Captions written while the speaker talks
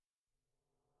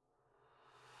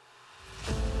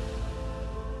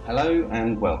Hello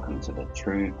and welcome to the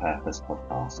True Purpose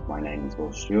podcast. My name is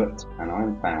Will Stewart and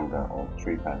I'm founder of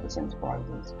True Purpose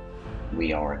Enterprises.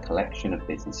 We are a collection of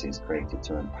businesses created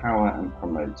to empower and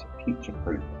promote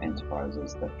future-proof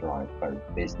enterprises that drive both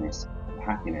business,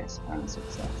 happiness and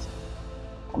success.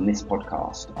 On this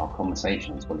podcast, our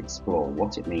conversations will explore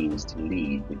what it means to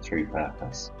lead with true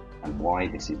purpose and why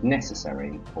this is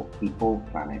necessary for people,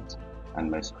 planet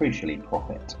and most crucially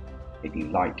profit. If you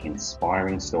like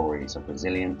inspiring stories of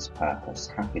resilience, purpose,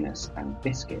 happiness and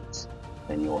biscuits,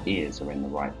 then your ears are in the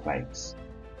right place.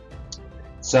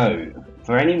 So,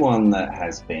 for anyone that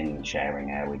has been sharing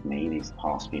air with me these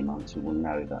past few months, you will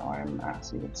know that I am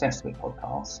absolutely obsessed with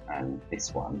podcasts and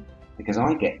this one, because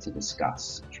I get to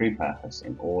discuss true purpose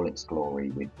in all its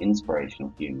glory with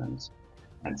inspirational humans.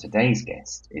 And today's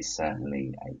guest is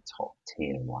certainly a top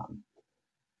tier one.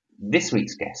 This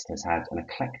week's guest has had an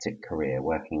eclectic career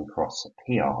working across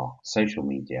PR, social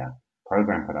media,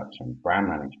 program production, brand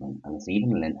management, and has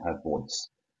even lent her voice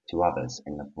to others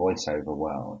in the voiceover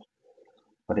world.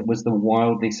 But it was the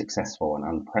wildly successful and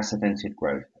unprecedented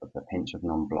growth of the Pinch of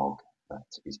Nom blog that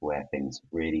is where things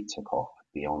really took off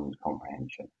beyond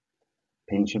comprehension.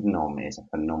 Pinch of Nom is a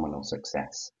phenomenal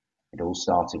success. It all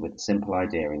started with a simple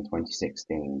idea in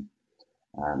 2016.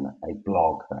 A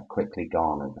blog that quickly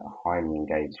garnered a highly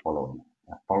engaged following,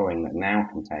 a following that now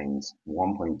contains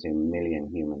 1.2 million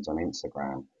humans on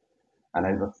Instagram and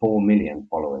over 4 million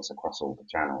followers across all the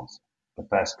channels. The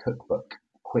first cookbook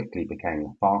quickly became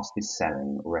the fastest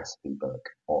selling recipe book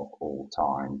of all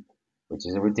time, which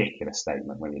is a ridiculous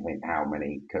statement when you think how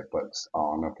many cookbooks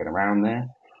are knocking around there.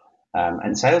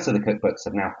 And sales of the cookbooks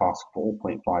have now passed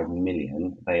 4.5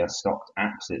 million. They are stocked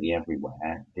absolutely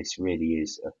everywhere. This really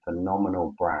is a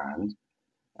phenomenal brand.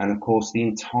 And of course, the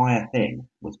entire thing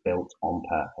was built on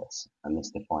purpose. And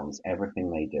this defines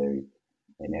everything they do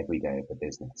in every day of the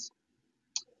business.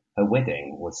 Her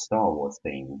wedding was Star Wars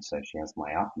themed, so she has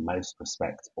my utmost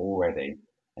respect already.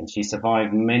 And she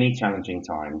survived many challenging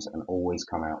times and always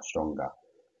come out stronger.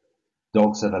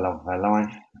 Dogs are the love of her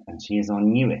life, and she is our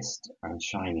newest and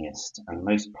shiniest and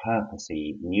most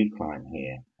purposey new client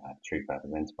here at True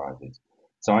Purpose Enterprises.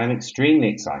 So I am extremely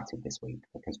excited this week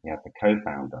because we have the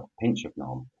co-founder of Pinch of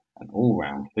Nom and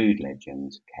all-round food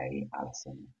legend, Kay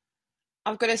Allinson.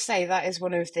 I've got to say that is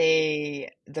one of the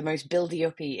most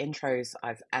buildy-uppy intros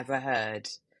I've ever heard.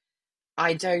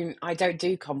 I don't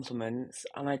do compliments,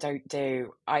 and I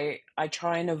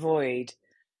try and avoid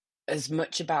as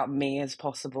much about me as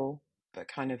possible, but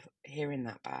kind of hearing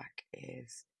that back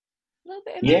is a little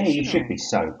bit Yeah, you should be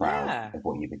emotional. so proud Yeah. of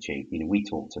what you've achieved. We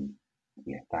talk to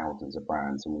thousands of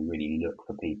brands and we really look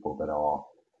for people that are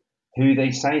who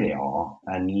they say they are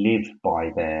and live by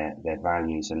their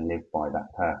values and live by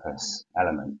that purpose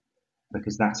element,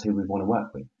 because that's who we want to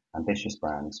work with, ambitious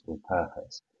brands with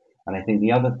purpose. And I think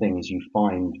the other thing is you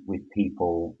find with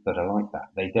people that are like that,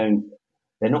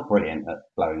 they're not brilliant at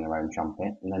blowing their own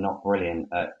trumpet and they're not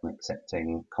brilliant at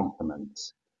accepting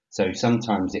compliments. So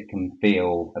sometimes it can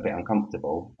feel a bit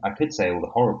uncomfortable. I could say all the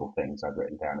horrible things I've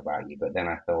written down about you, but then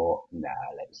I thought, nah,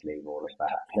 let's leave all of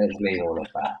that. Let's leave all of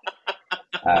that.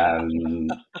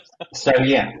 So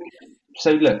yeah,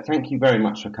 so look, thank you very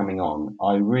much for coming on.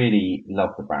 I really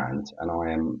love the brand and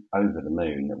I am over the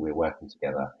moon that we're working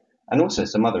together. And also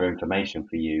some other information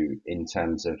for you in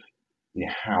terms of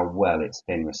how well it's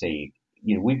been received.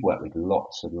 We've worked with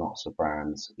lots and lots of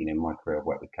brands. In my career I've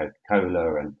worked with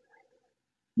Coca-Cola and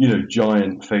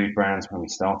giant food brands. When we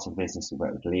started the business, we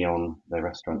worked with Leon, their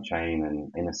restaurant chain,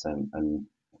 and Innocent. And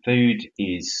food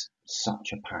is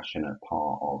such a passionate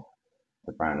part of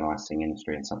the brand licensing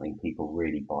industry and something people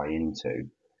really buy into.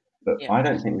 But Yeah. I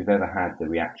don't think we've ever had the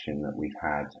reaction that we've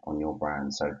had on your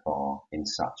brand so far in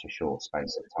such a short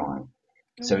space of time.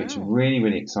 Oh, So it's wow. really,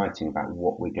 really exciting about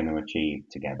what we're going to achieve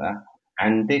together.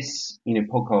 And this,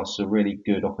 podcast is a really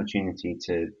good opportunity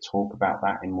to talk about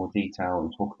that in more detail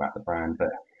and talk about the brand, but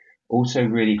also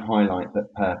really highlight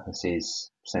that purpose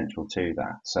is central to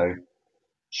that. So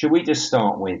should we just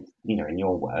start with, in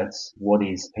your words, what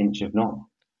is Pinch of Nom?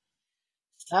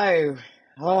 So,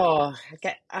 I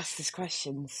get asked this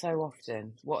question so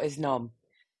often. What is nom?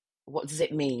 What does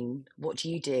it mean? What do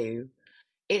you do?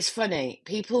 It's funny.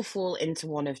 People fall into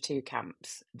one of two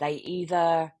camps. They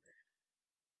either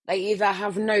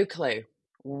have no clue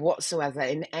whatsoever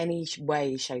in any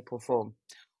way, shape, or form,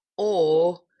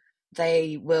 or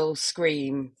they will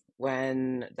scream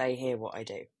when they hear what I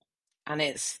do. And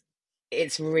it's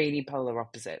really polar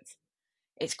opposites.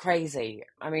 It's crazy.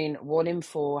 I mean, 1 in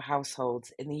 4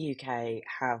 households in the UK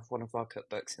have one of our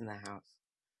cookbooks in their house.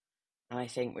 And I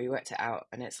think we worked it out,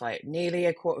 and it's like nearly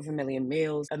 250,000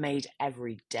 meals are made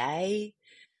every day.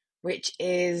 which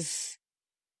is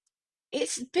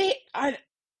it's a bit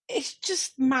it's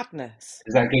just madness.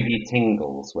 Does that give you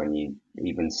tingles when you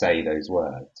even say those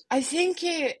words? I think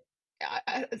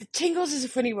tingles is a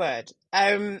funny word.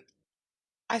 I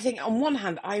think on one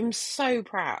hand, I'm so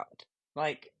proud,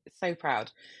 like so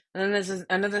proud, and then there's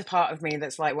another part of me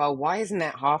that's like, well, why isn't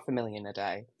it 500,000 a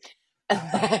day? And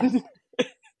then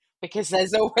because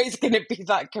there's always going to be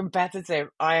that competitive.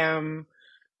 I am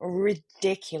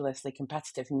ridiculously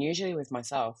competitive, and usually with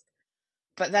myself.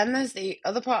 But then there's the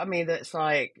other part of me that's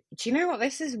like, do you know what?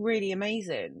 This is really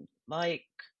amazing. Like,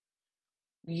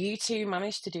 you two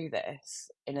managed to do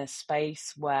this in a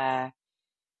space where,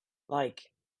 like,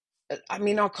 I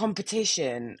mean, our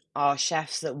competition are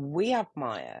chefs that we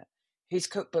admire, whose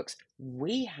cookbooks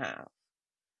we have.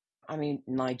 I mean,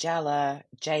 Nigella,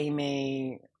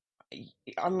 Jamie.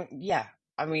 Yeah.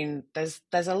 I mean, there's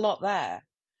a lot there,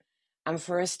 and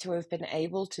for us to have been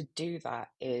able to do that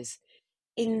is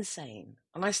insane.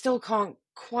 And I still can't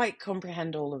quite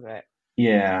comprehend all of it.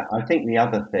 Yeah, I think the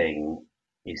other thing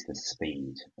is the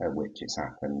speed at which it's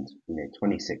happened.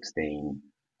 2016,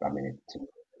 I mean,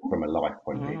 from a life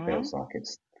point of view, it Hmm. feels like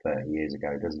it's 30 years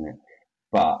ago, doesn't it?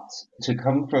 But to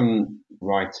come from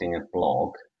writing a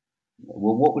blog,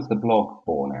 well, what was the blog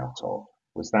born out of?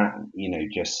 Was that,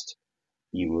 just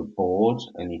you were bored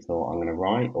and you thought, I'm going to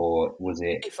write, or was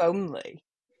it, If only.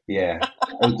 yeah.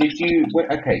 Oh, did you,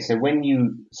 okay, so when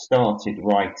you started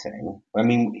writing, I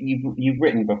mean, you've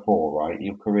written before, right?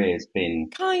 Your career's been,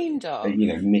 Kind of.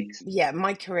 mixed. Yeah,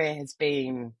 my career has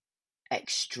been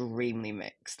extremely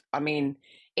mixed. I mean,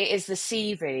 it is the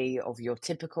CV of your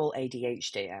typical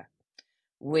ADHDer.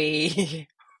 We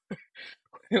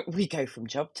we go from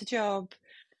job to job,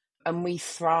 and we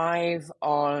thrive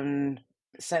on,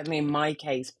 certainly in my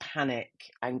case, panic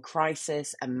and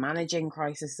crisis and managing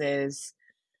crises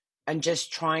and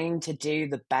just trying to do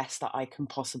the best that I can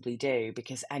possibly do,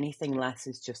 because anything less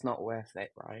is just not worth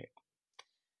it, right?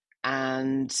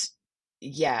 And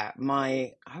yeah,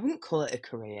 I wouldn't call it a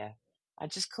career. I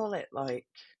just call it, like,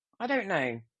 I don't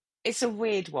know. It's a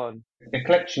weird one. A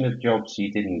collection of jobs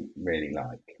you didn't really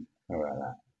like. How about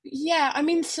that? Yeah, I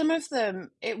mean, some of them,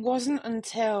 it wasn't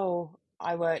until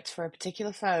I worked for a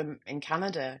particular firm in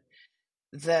Canada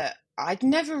that I'd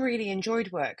never really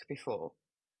enjoyed work before,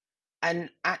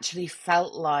 and actually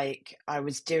felt like I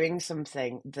was doing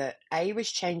something that A,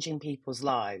 was changing people's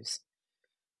lives,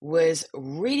 was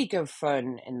really good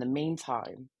fun in the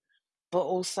meantime, but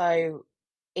also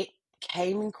it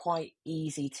came in quite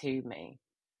easy to me,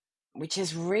 which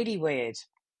is really weird.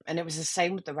 And it was the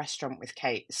same with the restaurant with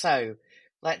Kate. So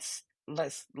let's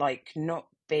like not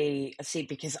be a see,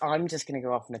 because I'm just going to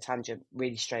go off on a tangent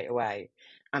really straight away,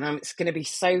 and it's going to be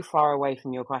so far away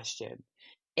from your question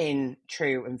in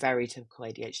true and very typical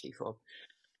ADHD form.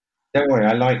 Don't worry,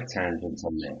 I like tangents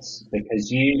on this because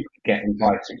you get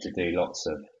invited to do lots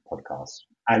of podcasts,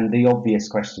 and the obvious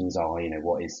questions are,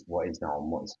 what is known,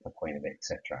 what is the point of it,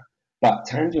 etc. But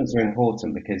tangents are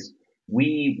important because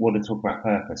we want to talk about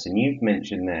purpose, and you've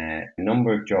mentioned there a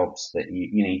number of jobs that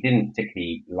you didn't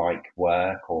particularly like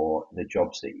work, or the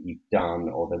jobs that you've done,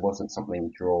 or there wasn't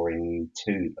something drawing you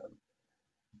to them.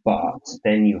 But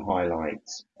then you highlight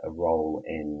a role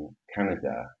in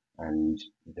Canada, and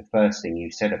the first thing you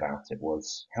said about it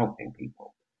was helping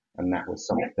people, and that was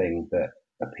something that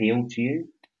appealed to you.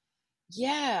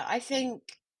 Yeah, I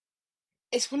think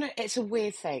it's a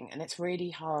weird thing, and it's really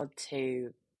hard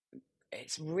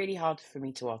for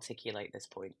me to articulate this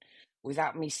point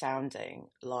without me sounding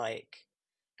like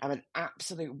I'm an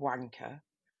absolute wanker.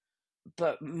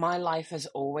 But my life has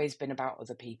always been about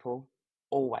other people,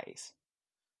 always.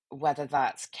 Whether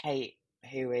that's Kate,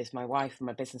 who is my wife and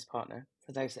my business partner,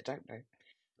 for those that don't know,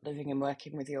 living and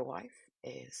working with your wife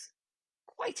is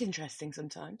quite interesting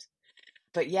sometimes.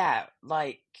 But yeah,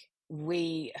 like,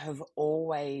 we have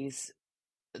always,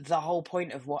 the whole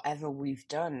point of whatever we've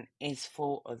done is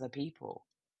for other people.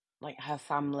 Like, her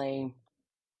family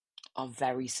are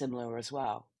very similar as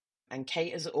well. And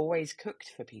Kate has always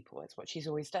cooked for people. It's what she's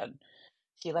always done.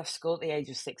 She left school at the age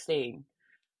of 16,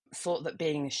 thought that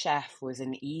being a chef was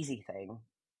an easy thing,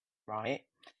 right?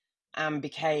 And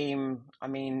became, I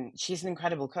mean, she's an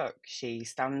incredible cook. She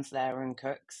stands there and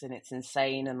cooks, and it's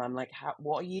insane. And I'm like,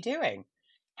 what are you doing?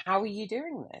 How are you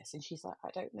doing this? And she's like, I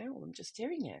don't know. I'm just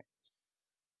doing it.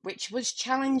 Which was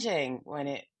challenging when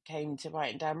it came to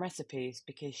writing down recipes,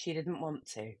 because she didn't want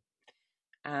to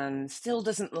and still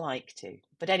doesn't like to.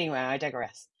 But anyway, I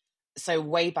digress. So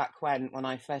way back when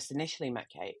I first initially met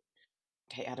Kate,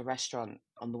 Kate had a restaurant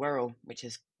on the Wirral, which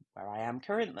is where I am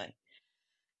currently,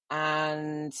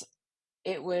 and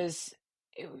it was,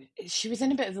 she was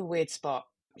in a bit of a weird spot.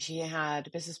 She had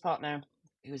a business partner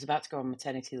who was about to go on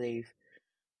maternity leave.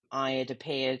 I had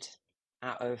appeared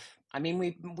out of. I mean,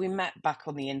 we met back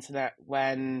on the internet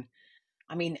when.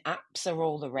 I mean, apps are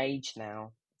all the rage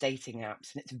now, dating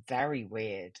apps, and it's very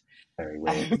weird. Very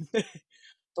weird. Um,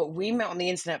 but we met on the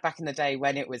internet back in the day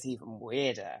when it was even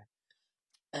weirder.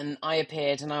 And I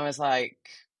appeared and I was like,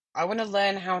 I want to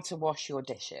learn how to wash your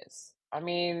dishes. I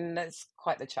mean, that's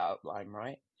quite the chat line,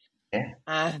 right? Yeah,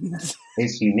 And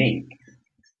it's unique.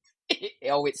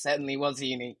 oh, it certainly was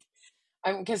unique.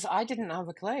 Because I didn't have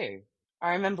a clue.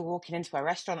 I remember walking into a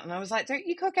restaurant and I was like, "Don't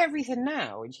you cook everything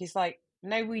now?" And she's like,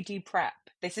 "No, we do prep.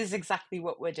 This is exactly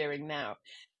what we're doing now."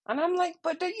 And I'm like,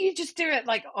 "But don't you just do it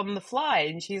like on the fly?"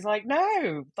 And she's like,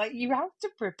 "No, like you have to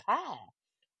prepare.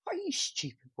 Are you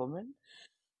stupid woman?"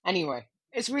 Anyway,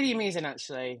 it's really amusing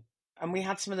actually. And we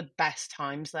had some of the best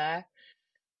times there.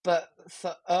 But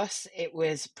for us, it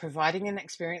was providing an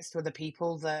experience to other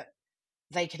people that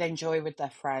they could enjoy with their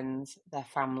friends, their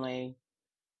family,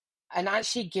 and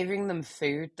actually giving them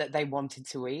food that they wanted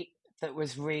to eat that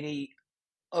was really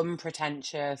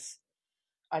unpretentious.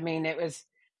 I mean, it was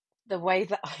the way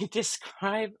that I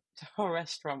described a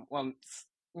restaurant once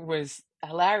was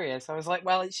hilarious. I was like,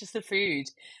 well, it's just the food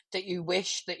that you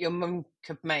wish that your mum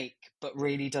could make, but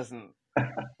really doesn't,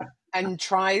 and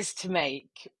tries to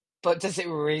make, but does it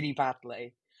really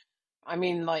badly. I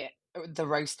mean, like, the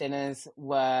roast dinners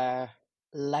were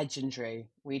legendary.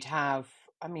 We had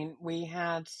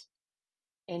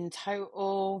in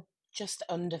total just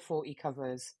under 40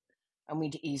 covers, and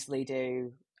we'd easily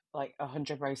do like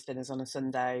 100 roast dinners on a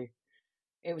Sunday.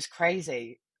 It was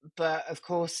crazy. But of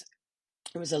course,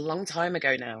 it was a long time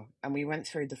ago now, and we went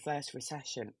through the first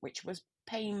recession, which was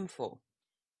painful,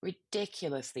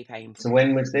 ridiculously So painful.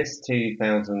 when was this?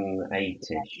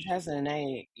 2008-ish.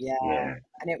 2008, yeah. Yeah.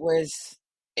 And it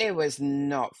was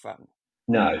not fun.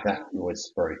 No, that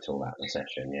was brutal, that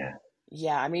recession, yeah.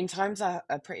 Yeah, I mean, times are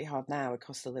pretty hard now with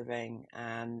cost of living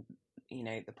and,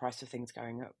 the price of things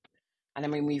going up. And I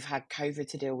mean, we've had COVID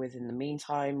to deal with in the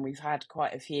meantime. We've had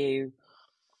quite a few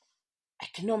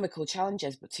economical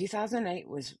challenges, but 2008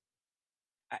 was,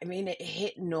 I mean, it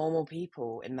hit normal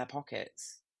people in their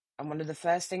pockets. And one of the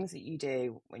first things that you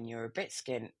do when you're a bit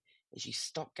skint is you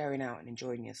stop going out and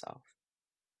enjoying yourself.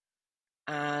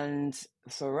 And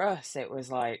for us, it was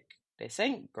like, this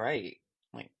ain't great.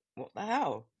 Like, what the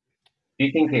hell? Do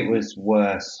you think it was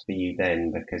worse for you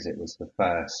then because it was the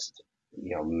first,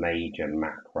 major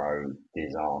macro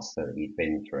disaster that you've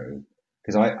been through?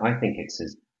 Because I think it's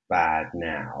as bad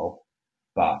now,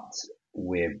 but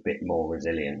we're a bit more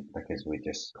resilient because we're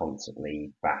just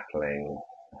constantly battling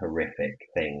horrific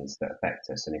things that affect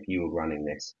us. And if you were running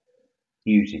this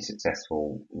hugely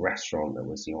successful restaurant that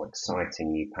was your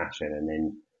exciting new passion, and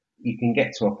then you can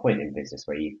get to a point in business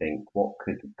where you think, what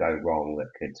could go wrong that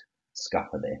could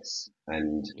scupper this?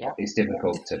 And Yeah. it's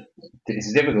difficult to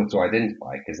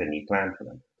identify because then you plan for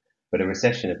them. But a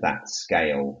recession of that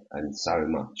scale and so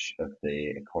much of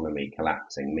the economy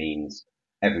collapsing means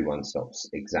everyone stops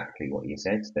exactly what you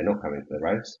said. They're not coming for the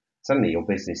roast. Suddenly, your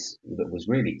business that was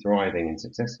really thriving and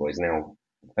successful is now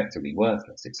effectively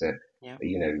worthless. It's a Yeah.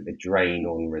 a drain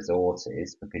on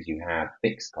resources because you have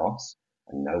fixed costs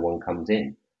and no one comes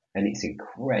in. And it's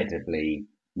incredibly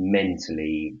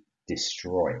mentally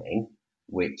destroying,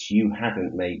 which you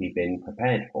hadn't maybe been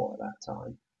prepared for at that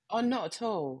time. Oh, not at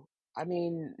all. I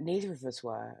mean, neither of us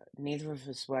were. Neither of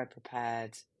us were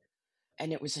prepared.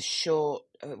 And it was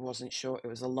it wasn't short, it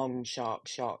was a long, sharp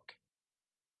shock.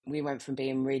 We went from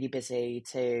being really busy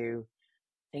to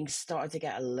things started to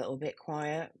get a little bit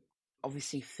quiet.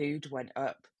 Obviously, food went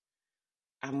up.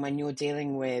 And when you're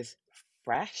dealing with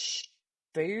fresh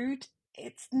food,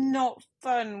 it's not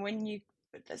fun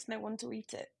there's no one to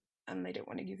eat it and they don't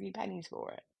want to give you pennies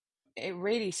for it. It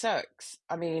really sucks.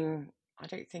 I mean, I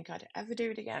don't think I'd ever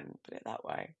do it again, put it that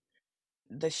way.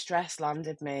 The stress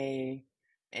landed me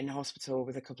in hospital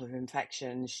with a couple of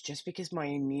infections just because my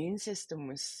immune system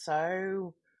was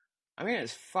so, I mean, it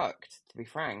was fucked, to be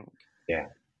frank. Yeah,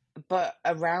 But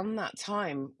around that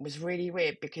time was really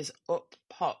weird because up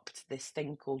popped this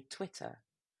thing called Twitter.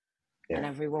 And yeah.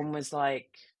 everyone was like,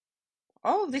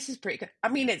 oh, this is pretty good. I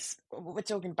mean, we're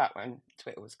talking about when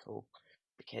Twitter was cool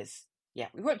because, yeah,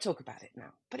 we won't talk about it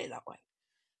now, put it that way.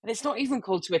 And it's not even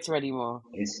called Twitter anymore.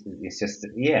 It's just,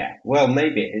 yeah. Well,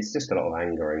 maybe it's just a lot of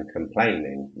anger and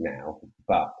complaining now,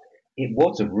 but it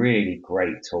was a really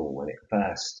great tool when it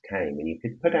first came, and you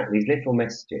could put out these little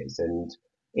messages, and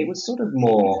it was sort of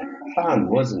more fun,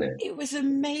 wasn't it? It was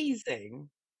amazing.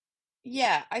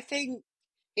 Yeah, I think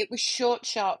it was short,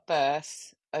 sharp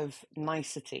bursts of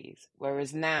niceties,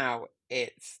 whereas now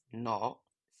it's not,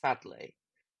 sadly.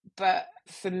 But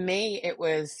for me, it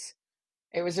was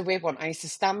a weird one. I used to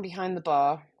stand behind the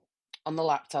bar on the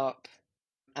laptop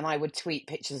and I would tweet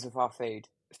pictures of our food.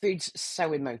 Food's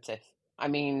so emotive. I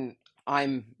mean,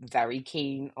 I'm very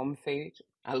keen on food.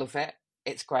 I love it.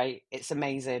 It's great. It's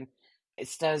amazing. It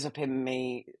stirs up in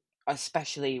me,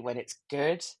 especially when it's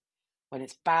good. When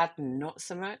it's bad, not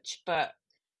so much. But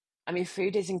I mean,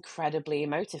 food is incredibly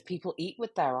emotive. People eat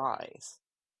with their eyes.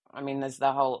 I mean, there's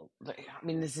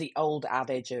the old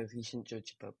adage of you shouldn't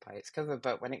judge a book by its cover,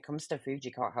 but when it comes to food,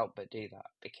 you can't help but do that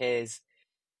because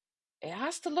it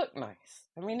has to look nice.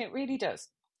 I mean, it really does.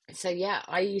 So yeah,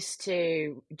 I used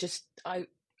to I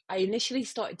initially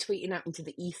started tweeting out into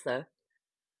the ether,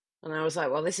 and I was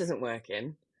like, well, this isn't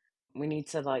working. We need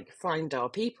to like find our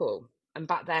people. And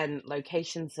back then,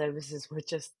 location services were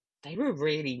just they were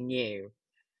really new.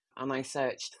 And I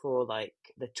searched for like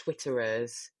the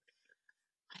Twitterers.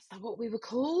 Is that what we were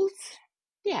called?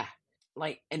 Yeah,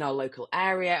 like in our local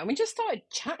area, and we just started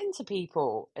chatting to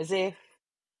people as if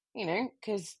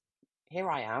because here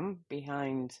I am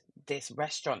behind this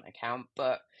restaurant account,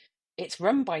 but it's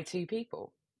run by two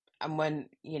people. And when,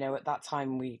 at that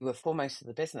time we were foremost of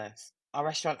the business, our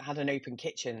restaurant had an open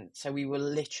kitchen. So we were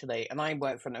literally, and I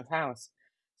worked front of house.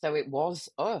 So it was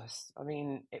us. I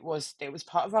mean, it was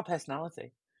part of our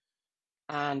personality.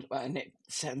 And it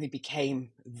certainly became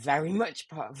very much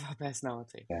part of our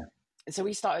personality. Yeah. So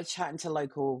we started chatting to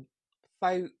local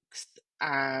folks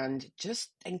and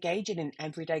just engaging in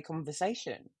everyday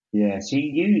conversation. Yeah, so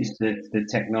you use the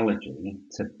technology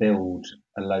to build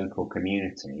a local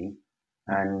community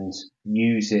and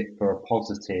use it for a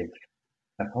positive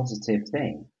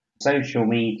thing. Social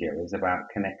media is about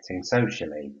connecting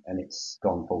socially, and it's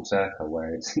gone full circle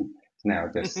where it's now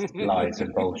just lies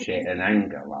and bullshit and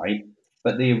anger, right?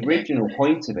 But the original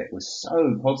point of it was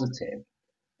so positive,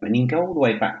 and you can go all the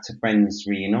way back to Friends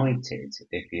Reunited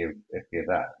if you're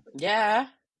that. Yeah.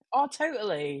 Oh,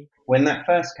 totally. When that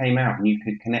first came out and you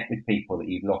could connect with people that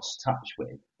you'd lost touch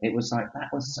with, it was like that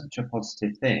was such a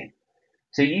positive thing.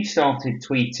 So you started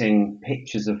tweeting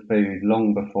pictures of food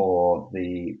long before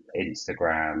the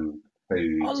Instagram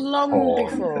food Oh, long porn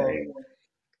before. thing.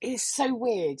 It's so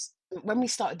weird. When we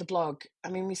started the blog, I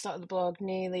mean, we started the blog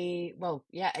nearly, well,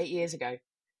 yeah, 8 years ago.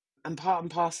 And part and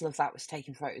parcel of that was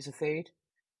taking photos of food,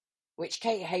 which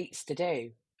Kate hates to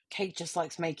do. Kate just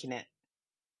likes making it.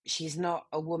 She's not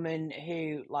a woman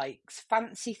who likes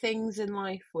fancy things in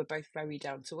life. We're both very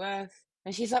down to earth.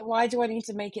 And she's like, why do I need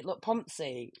to make it look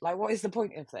poncy? Like, what is the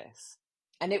point of this?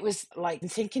 And it was like,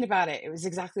 thinking about it, it was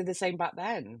exactly the same back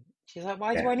then. She's like,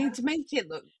 why do Yeah. I need to make it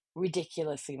look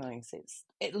ridiculously nice?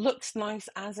 It looks nice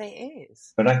as it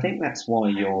is. But I think that's why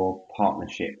your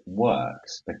partnership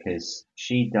works because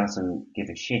she doesn't give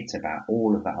a shit about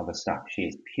all of that other stuff. She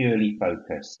is purely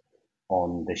focused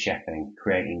on the chefing,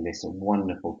 creating this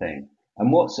wonderful thing.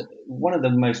 And what's one of the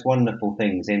most wonderful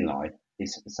things in life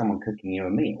is someone cooking you a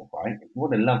meal, right?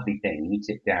 What a lovely thing. You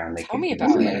sit down, they Tell cook me you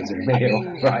this about it. amazing I meal,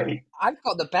 mean, right? I've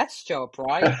got the best job,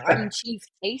 right? I'm chief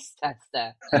taste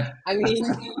tester. I mean,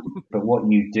 But what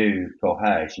you do for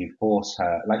her is you force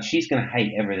her, like she's going to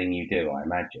hate everything you do, I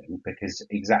imagine, because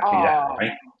exactly that, oh,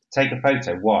 right? Take a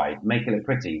photo, why? Make it look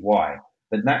pretty, why?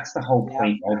 But that's the whole yeah.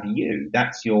 point of you.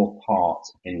 That's your part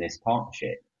in this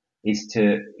partnership is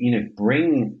to,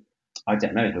 bring, I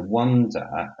don't know, the wonder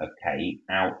of Kate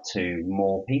out to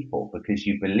more people because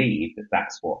you believe that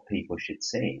that's what people should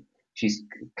see. She's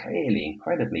clearly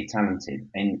incredibly talented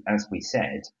and, as we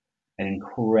said, an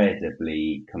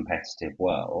incredibly competitive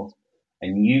world.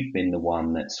 And you've been the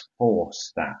one that's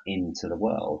forced that into the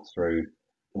world through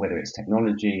whether it's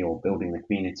technology or building the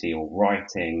community or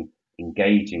writing,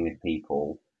 engaging with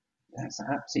people. That's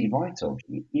absolutely vital.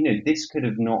 This could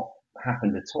have not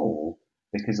happened at all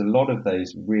because a lot of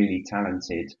those really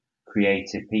talented,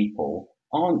 creative people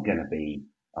aren't going to be,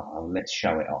 oh, let's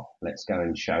show it off. Let's go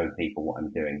and show people what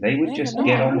I'm doing. They would No, they're just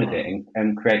get not. on with it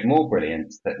and create more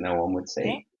brilliance that no one would Yeah,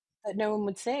 see. that no one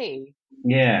would see.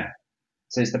 Yeah.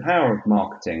 So it's the power of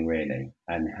marketing really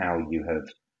and how you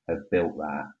have built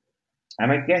that. And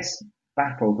I guess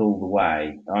battled all the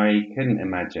way. I couldn't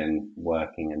imagine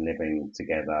working and living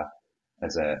together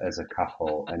as a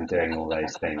couple and doing all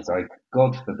those things.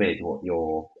 God forbid what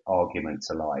your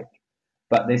arguments are like.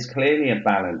 But there's clearly a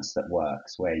balance that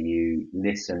works where you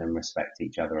listen and respect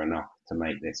each other enough to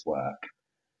make this work.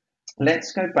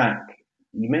 Let's go back.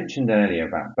 You mentioned earlier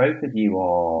about both of you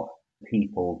are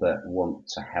people that want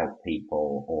to help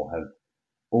people or have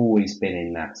always been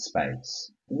in that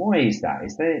space. Why is that?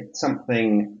 Is there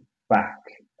something back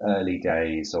early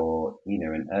days or,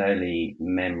 an early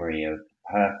memory of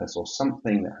purpose or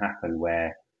something that happened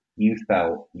where you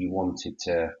felt you wanted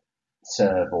to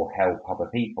serve or help other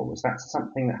people? Was that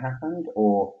something that happened,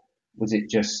 or was it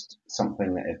just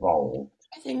something that evolved?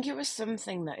 I think it was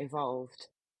something that evolved.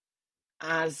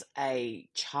 As a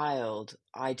child,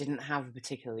 I didn't have a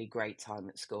particularly great time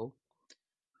at school.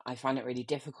 I found it really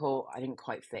difficult. I didn't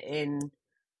quite fit in.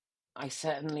 I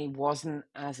certainly wasn't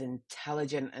as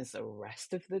intelligent as the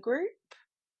rest of the group.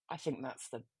 I think that's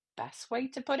the best way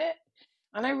to put it.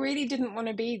 And I really didn't want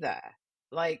to be there.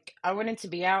 Like, I wanted to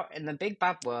be out in the big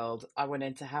bad world. I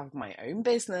wanted to have my own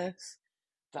business.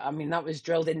 That was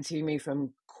drilled into me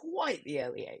from quite the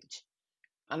early age.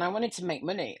 And I wanted to make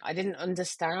money. I didn't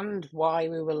understand why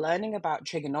we were learning about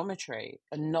trigonometry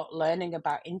and not learning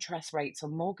about interest rates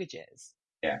on mortgages.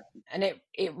 Yeah, And it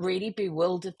really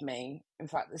bewildered me. In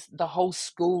fact, the whole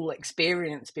school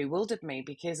experience bewildered me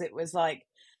because it was like,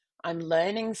 I'm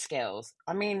learning skills.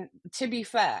 I mean, to be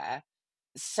fair,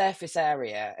 surface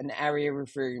area and area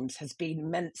of rooms has been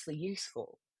immensely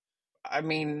useful. I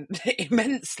mean,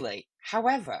 immensely.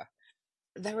 However,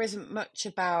 there isn't much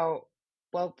about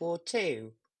World War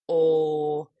II,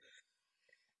 or,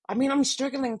 I mean, I'm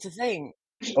struggling to think.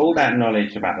 all that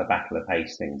knowledge about the Battle of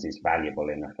Hastings is valuable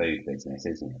in the food business,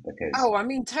 isn't it? Because Oh, I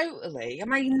mean, totally. I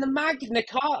mean, the Magna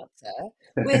Carta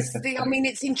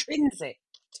it's intrinsic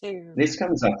to. this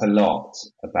comes up a lot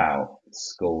about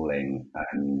schooling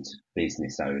and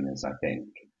business owners, I think.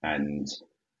 And,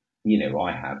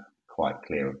 I have quite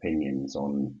clear opinions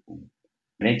on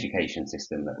an education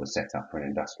system that was set up for an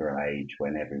industrial age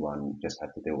when everyone just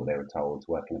had to do what they were told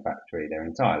to work in a factory their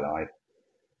entire life,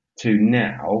 to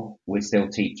now we're still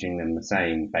teaching them the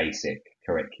same basic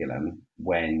curriculum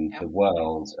when Yep. the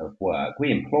world of work,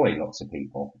 we employ lots of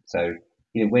people. So,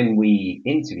 when we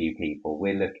interview people,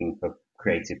 we're looking for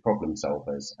creative problem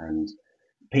solvers and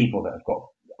people that have got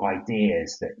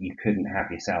ideas that you couldn't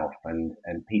have yourself, and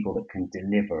people that can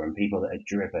deliver, and people that are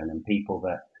driven, and people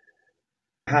that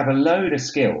have a load of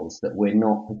skills that we're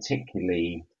not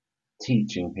particularly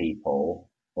teaching people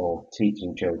or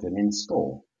teaching children in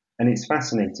school. And it's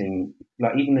fascinating,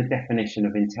 like even the definition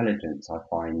of intelligence, I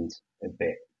find a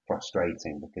bit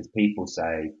frustrating because people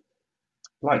say,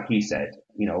 like you said,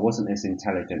 I wasn't as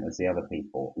intelligent as the other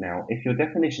people. Now, if your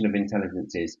definition of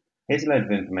intelligence is, here's a load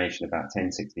of information about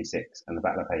 1066 and the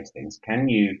Battle of Hastings, can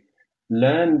you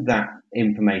learn that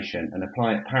information and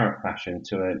apply it parrot fashion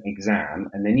to an exam,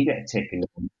 and then you get a tick and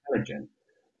you're intelligent?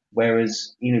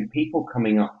 Whereas, people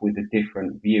coming up with a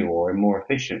different view or a more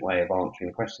efficient way of answering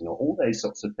the question or all those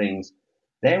sorts of things,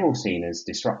 they're all seen as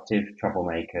disruptive,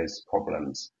 troublemakers,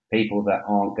 problems, people that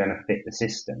aren't going to fit the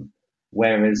system.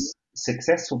 Whereas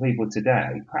successful people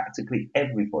today, practically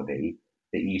everybody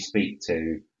that you speak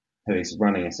to who is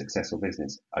running a successful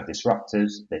business are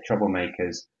disruptors, they're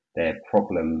troublemakers, they're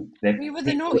We were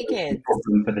the people naughty that are a kids.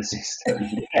 problem for the system.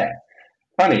 Yeah.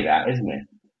 Funny that, isn't it?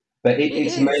 But It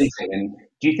it's is. amazing. And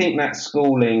do you think that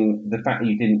schooling, the fact that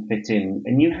you didn't fit in,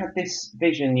 and you had this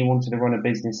vision, you wanted to run a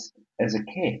business as a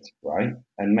kid, right?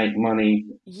 And make money.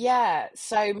 Yeah.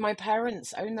 So my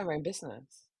parents own their own business.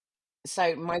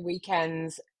 So my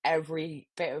weekends, every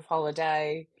bit of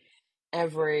holiday,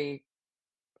 every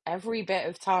every bit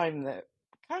of time that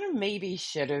kind of maybe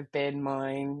should have been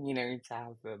mine, to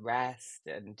have a rest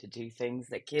and to do things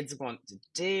that kids want to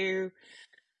do.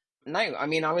 No, I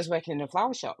mean, I was working in a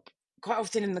flower shop quite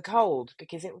often in the cold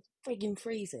because it was frigging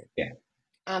freezing. Yeah,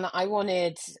 And I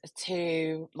wanted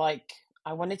to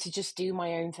just do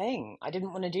my own thing. I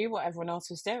didn't want to do what everyone else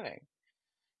was doing.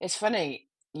 It's funny,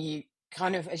 you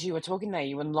kind of, as you were talking there,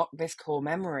 you unlocked this core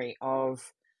memory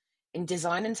of in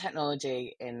design and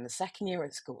technology in the second year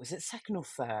at school. Was it second or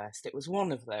first? It was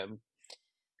one of them.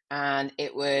 And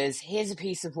it was, here's a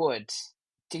piece of wood,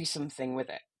 do something with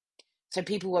it. So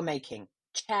people were making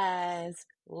chairs,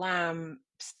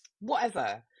 lamps,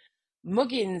 whatever.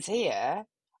 Muggins here.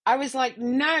 I was like,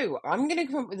 no, I'm going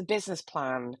to come up with a business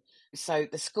plan so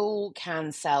the school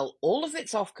can sell all of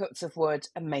its offcuts of wood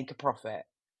and make a profit.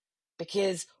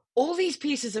 Because all these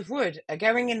pieces of wood are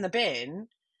going in the bin.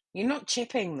 You're not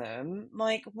chipping them.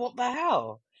 Like, what the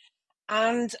hell?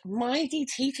 And my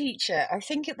DT teacher, I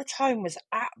think at the time, was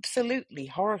absolutely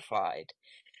horrified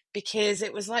because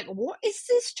it was like, what is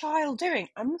this child doing?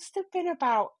 I must have been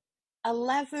about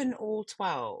 11 or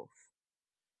 12.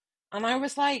 And I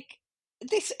was like,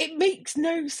 it makes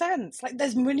no sense. Like,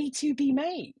 there's money to be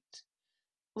made.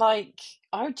 Like,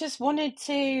 I just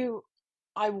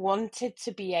I wanted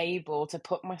to be able to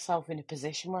put myself in a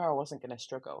position where I wasn't going to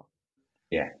struggle.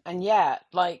 yeah, And yeah,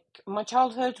 like, my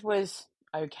childhood was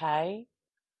okay.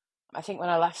 I think when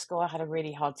I left school, I had a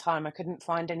really hard time. I couldn't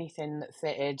find anything that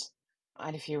fitted. I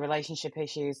had a few relationship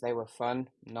issues. They were fun,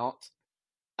 not.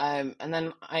 And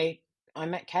then I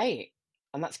met Kate,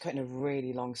 And that's cutting a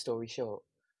really long story short.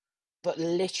 But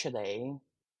literally,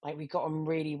 like we got on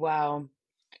really well,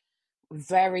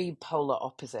 very polar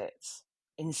opposites,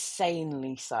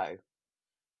 insanely so.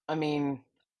 I mean,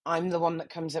 I'm the one that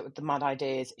comes up with the mad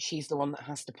ideas. She's the one that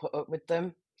has to put up with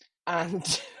them. And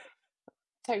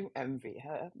don't envy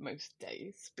her most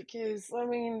days because, I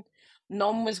mean,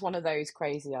 Nom was one of those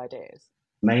crazy ideas.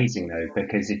 Amazing though,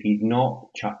 because if you'd not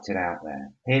chucked it out there,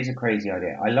 here's a crazy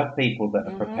idea. I love people that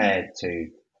are Hmm. prepared to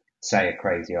say a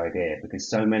crazy idea because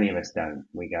so many of us don't.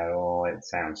 We go, oh, it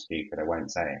sounds stupid, I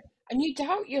won't say it. And you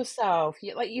doubt yourself.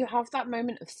 You have that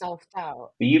moment of self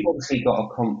doubt. But you've obviously got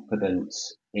a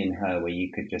confidence in her where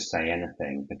you could just say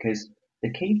anything because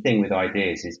the key thing with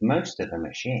ideas is most of them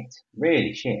are shit,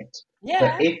 really shit. But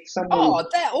Yeah. if someone Oh,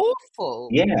 they're awful.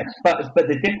 Yeah, but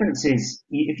the difference is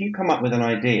if you come up with an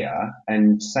idea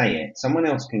and say it, someone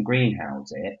else can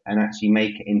greenhouse it and actually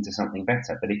make it into something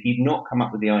better. But if you've not come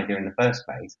up with the idea in the first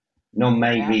place, none Yeah.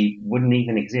 maybe wouldn't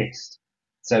even exist.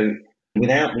 So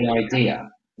without the I mean, idea,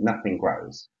 nothing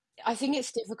grows. I think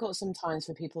it's difficult sometimes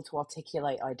for people to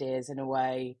articulate ideas in a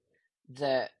way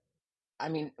that, I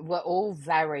mean, we're all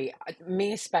very,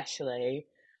 me especially,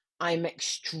 I'm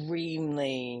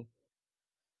extremely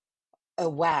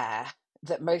aware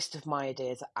that most of my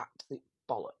ideas are absolute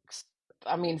bollocks.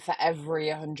 I mean, for every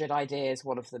 100 ideas,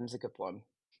 one of them's a good one.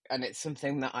 And it's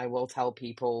something that I will tell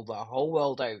people the whole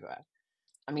world over.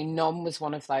 I mean, Nom was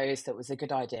one of those that was a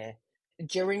good idea.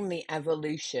 During the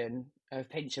evolution of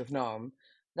Pinch of Nom,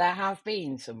 there have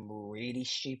been some really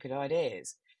stupid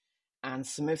ideas, and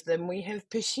some of them we have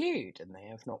pursued and they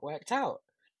have not worked out.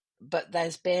 But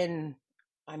there's been,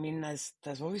 I mean, there's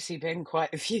obviously been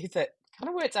quite a few that kind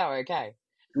of worked out okay.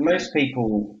 Most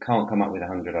people can't come up with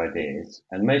 100 ideas,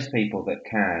 and most people that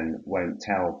can won't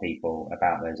tell people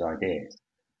about those ideas.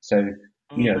 So,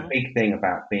 a Hmm. big thing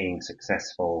about being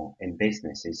successful in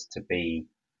business is to be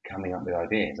coming up with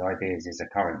ideas. Ideas is a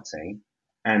currency.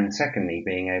 And secondly,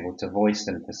 being able to voice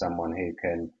them to someone who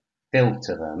can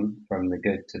filter them from the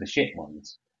good to the shit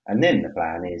ones. And then the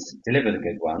plan is deliver the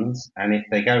good ones. And if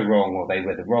they go wrong or they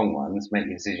were the wrong ones, make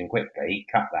the decision quickly,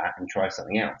 cut that and try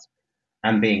something else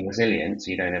and being resilient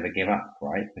so you don't ever give up,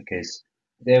 right? Because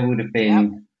there would have Yep.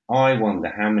 been, I wonder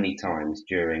how many times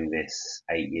during this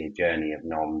 8 year journey of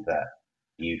NOM that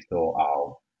you've thought,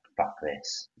 oh, fuck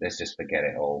this. Let's just forget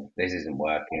it all. This isn't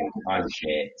working. I'm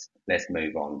shit. Let's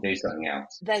move on. Do something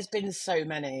else. There's been so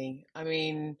many. I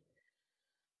mean,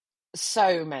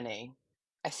 so many.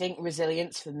 I think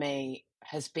resilience for me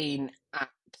has been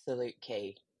absolute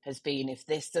key. Has been if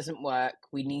this doesn't work,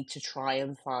 we need to try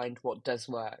and find what does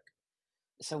work.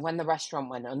 So when the restaurant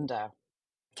went under,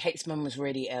 Kate's mum was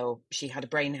really ill. She had a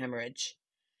brain hemorrhage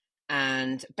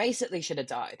and basically should have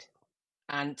died.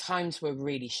 And times were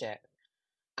really shit.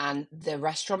 And the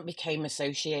restaurant became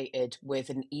associated with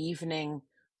an evening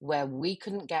where we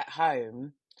couldn't get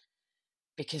home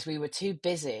because we were too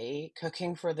busy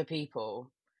cooking for other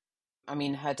people. I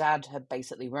mean, her dad had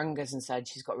basically rung us and said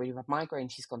she's got really bad migraine,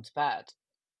 she's gone to bed.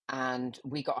 And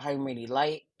we got home really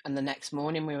late. And the next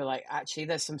morning, we were like, actually,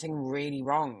 there's something really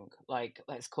wrong. Like,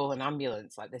 let's call an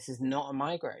ambulance. Like, this is not a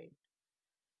migraine.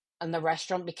 And the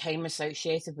restaurant became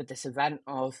associated with this event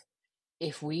of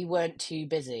if we weren't too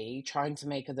busy trying to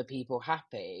make other people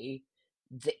happy,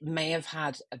 that may have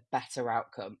had a better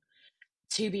outcome.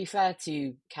 To be fair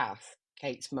to Kath,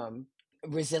 Kate's mum,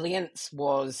 resilience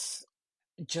was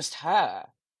just her.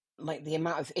 Like the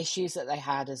amount of issues that they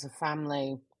had as a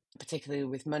family, particularly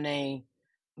with money,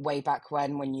 way back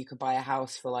when you could buy a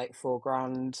house for like 4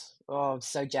 grand. Oh, I'm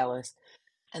so jealous.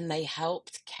 And they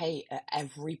helped Kate at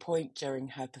every point during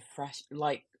her profession.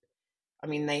 Like, I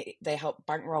mean, they helped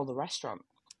bankroll the restaurant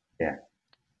Yeah,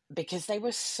 because they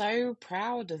were so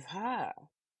proud of her.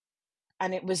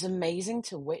 And it was amazing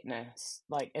to witness,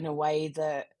 like in a way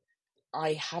that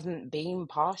I hadn't been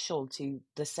partial to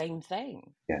the same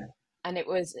thing. yeah. And it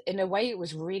was, in a way, it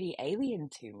was really alien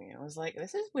to me. I was like,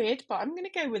 this is weird, but I'm going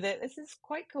to go with it. This is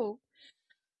quite cool.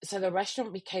 So the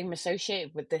restaurant became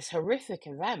associated with this horrific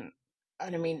event.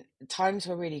 And I mean, times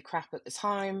were really crap at the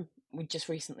time. We just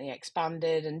recently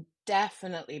expanded and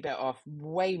definitely bit off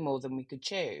way more than we could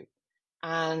chew.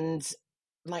 And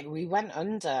like we went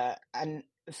under, and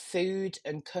food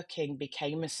and cooking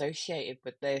became associated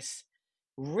with this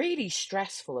really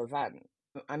stressful event.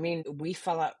 I mean, we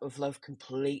fell out of love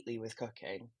completely with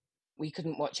cooking. We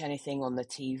couldn't watch anything on the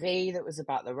TV that was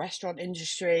about the restaurant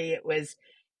industry.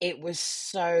 It was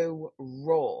so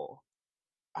raw.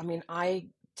 I mean, I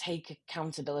take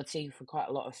accountability for quite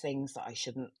a lot of things that I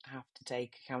shouldn't have to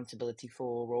take accountability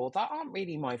for or that aren't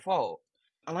really my fault.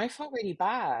 And I felt really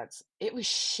bad. It was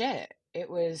shit. It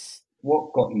was,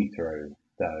 What got you through?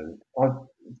 though. I've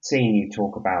seen you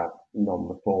talk about non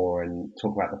before and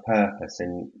talk about the purpose,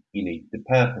 and the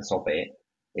purpose of it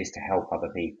is to help other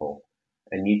people.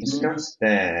 And you discussed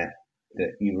there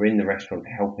that you were in the restaurant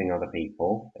helping other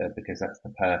people because that's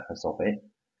the purpose of it,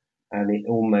 and it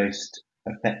almost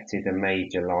affected a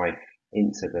major life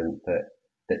incident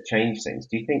that changed things.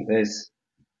 Do you think there's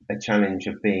a challenge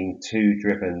of being too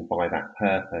driven by that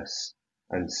purpose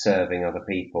and serving other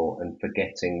people and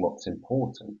forgetting what's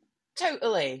important?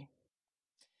 Totally,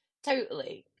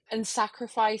 totally. And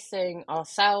sacrificing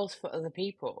ourselves for other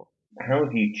people. How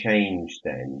have you changed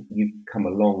then? You've come a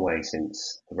long way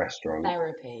since the restaurant.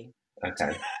 Therapy.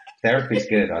 Okay. Therapy's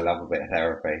good. I love a bit of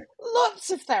therapy. Lots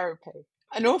of therapy.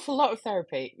 An awful lot of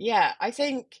therapy. Yeah, I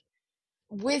think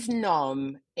with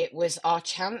Nom, it was our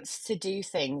chance to do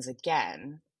things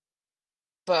again,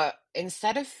 but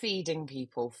instead of feeding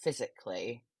people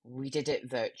physically, we did it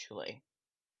virtually,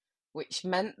 which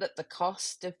meant that the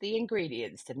cost of the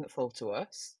ingredients didn't fall to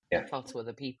us, Yeah, it fell to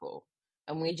other people.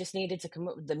 And we just needed to come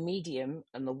up with the medium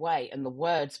and the way and the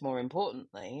words, more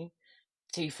importantly,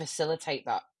 to facilitate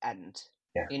that end.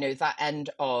 yeah, That end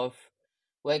of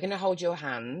we're going to hold your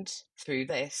hand through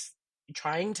this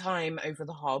trying time over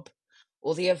the hob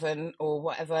or the oven or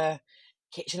whatever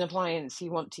kitchen appliance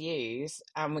you want to use,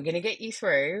 and we're going to get you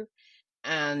through.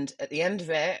 And at the end of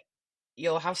it,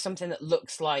 you'll have something that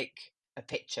looks like a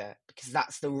picture, because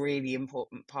that's the really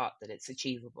important part, that it's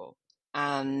achievable.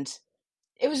 And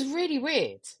it was really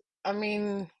weird. I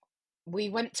mean, we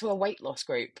went to a weight loss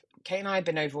group. Kate and I have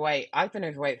been overweight. I've been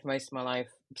overweight for most of my life.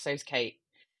 So's Kate.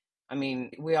 I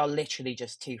mean, we are literally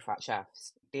just two fat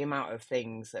chefs. The amount of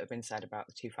things that have been said about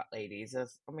the two fat ladies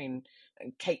is, I mean,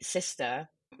 Kate's sister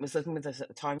was living with us at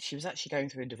the time. She was actually going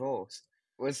through a divorce.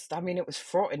 It was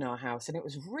fraught in our house and it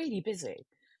was really busy.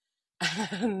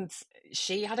 And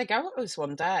she had a go at us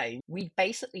one day. We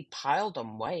basically piled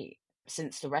on weight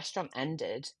since the restaurant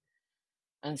ended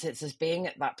and since us being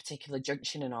at that particular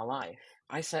junction in our life.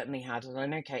 I certainly had, and I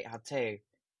know Kate had too.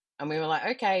 And we were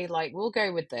like, okay, like, we'll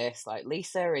go with this. Like,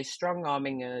 Lisa is strong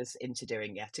arming us into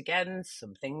doing yet again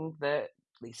something that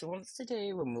Lisa wants to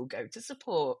do, and we'll go to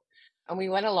support. And we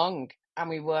went along, and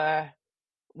we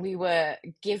were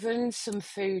given some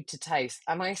food to taste.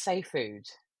 And I say food.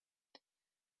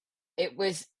 It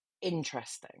was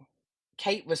interesting.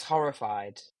 Kate was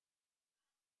horrified.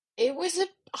 It was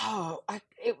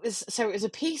it was a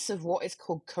piece of what is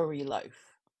called curry loaf.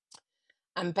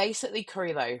 And basically,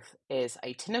 curry loaf is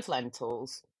a tin of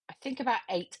lentils, I think about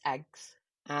 8 eggs,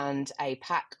 and a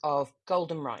pack of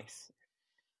golden rice.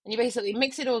 And you basically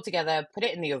mix it all together, put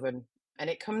it in the oven, and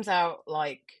it comes out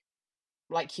like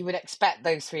you would expect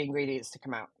those three ingredients to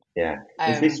come out. yeah.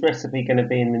 Is this Um, recipe going to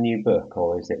be in the new book,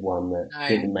 or is it one that no,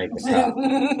 didn't make the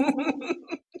cut?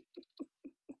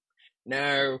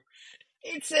 no.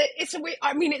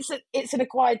 I mean, it's an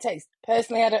acquired taste.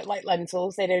 Personally, I don't like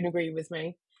lentils; they don't agree with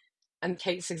me. And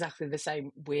Kate's exactly the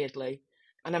same, weirdly.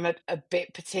 And I'm a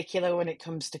bit particular when it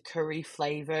comes to curry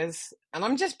flavors, and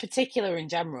I'm just particular in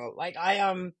general. Like I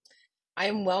am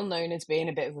well known as being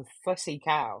a bit of a fussy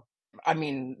cow. I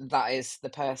mean, that is the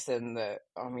person that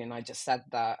I mean. I just said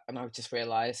that, and I've just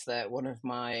realised that one of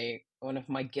my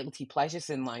guilty pleasures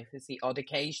in life is the odd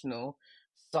occasional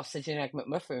sausage and egg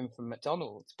McMuffin from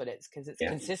McDonald's, but it's because it's Yeah.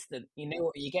 consistent. You know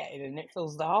what you're getting, and it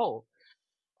fills the hole.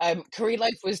 Curry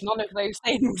loaf was none of those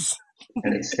things.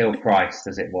 And it's still priced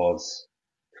as it was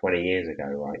 20 years ago,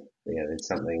 right? There's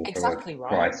something from a Exactly right.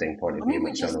 pricing point of I view mean,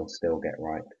 which is McDonald's still get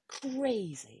right.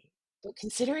 crazy. But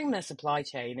considering their supply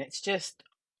chain, it's just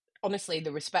honestly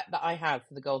the respect that I have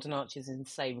for the Golden Arch is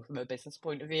insane from a business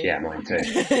point of view. Yeah, mine too.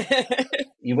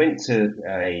 You went to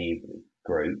a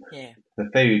group. Yeah, The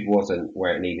food wasn't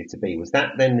where it needed to be. Was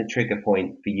that then the trigger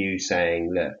point for you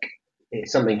saying, look,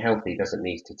 something healthy doesn't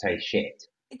need to taste shit?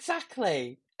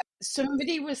 exactly.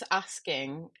 Somebody was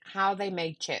asking how they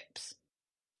made chips,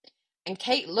 and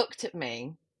Kate looked at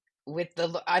me with the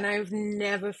look, and I've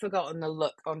never forgotten the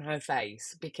look on her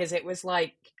face, because it was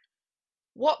like,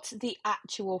 what the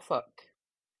actual fuck?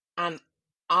 And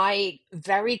I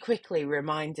very quickly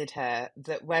reminded her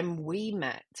that when we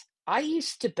met, I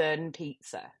used to burn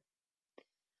pizza.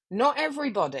 Not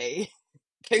everybody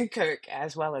can cook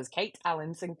as well as Kate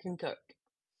Allinson can cook.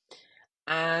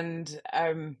 And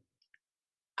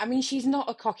I mean, she's not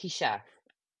a cocky chef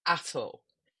at all.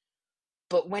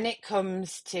 But when it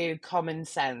comes to common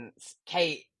sense,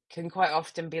 Kate can quite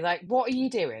often be like, what are you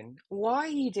doing? Why are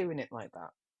you doing it like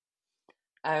that?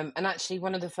 And actually,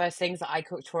 one of the first things that I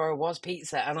cooked for her was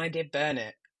pizza, and I did burn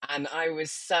it. And I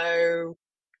was so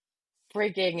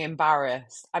frigging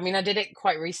embarrassed. I mean, I did it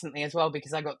quite recently as well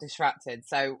because I got distracted.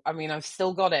 So, I mean, I've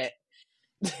still got it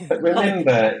But Like,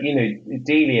 remember,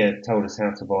 Delia told us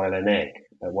how to boil an egg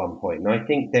at one point, and I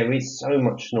think there is so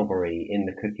much snobbery in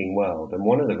the cooking world, and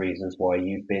one of the reasons why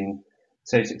you've been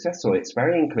so successful, it's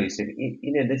very inclusive.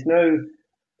 There's no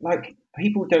like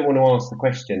people don't want to ask the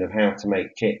question of how to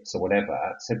make chips or whatever,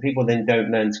 so people then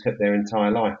don't learn to cook their entire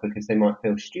life because they might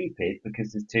feel stupid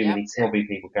because there's too yep, many snobby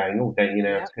people going, "Oh, don't you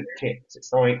know how to yep, cook chips?"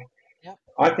 It's like yep.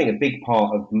 I think a big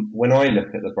part of when I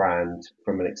look at the brand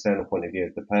from an external point of view,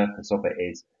 of the purpose of it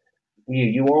is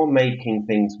you are making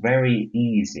things very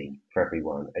easy for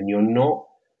everyone, and you're not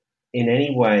in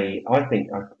any way. I think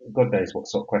God knows what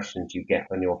sort of questions you get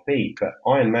on your feed, but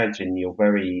I imagine you're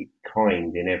very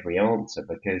kind in every answer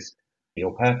because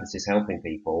your purpose is helping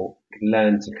people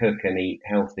learn to cook and eat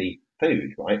healthy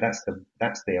food, right? That's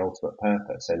the ultimate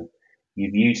purpose, and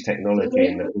you've used technology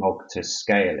in the blog to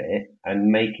scale it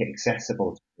and make it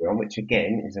accessible to everyone, which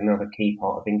again is another key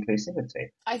part of inclusivity.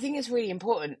 I think it's really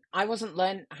important. I wasn't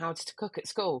learned how to cook at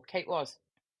school. Kate was.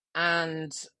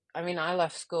 And I mean, I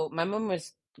left school. My mum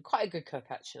was quite a good cook,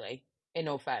 actually, in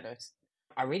all fairness.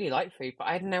 I really liked food, but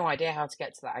I had no idea how to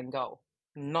get to that end goal.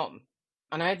 None.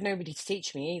 And I had nobody to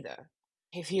teach me either.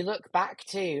 If you look back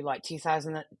to like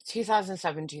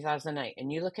 2007, 2008,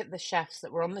 and you look at the chefs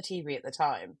that were on the TV at the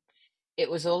time, it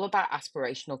was all about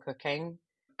aspirational cooking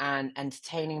and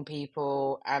entertaining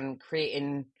people and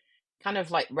creating kind of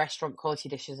like restaurant quality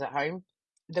dishes at home.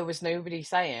 There was nobody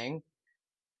saying,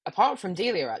 apart from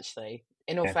Delia, actually,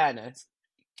 in all Yeah. fairness,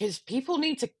 because people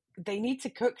need to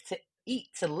cook to eat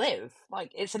to live.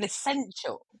 Like, it's an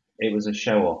essential. It was a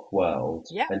show-off world,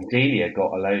 Yeah, and Delia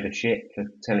got a load of shit for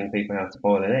telling people how to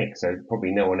boil an egg. So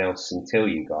probably no one else until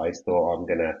you guys thought I'm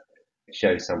gonna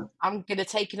show some. I'm gonna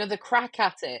take another crack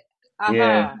at it.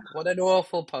 Yeah. Aha! What an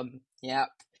awful pun. Yep,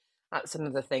 that's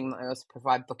another thing that I also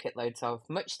provide bucket loads of,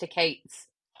 much to Kate's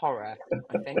horror,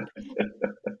 I think.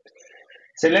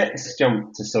 So let's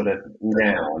jump to sort of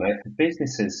now. Like, the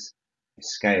business has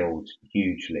scaled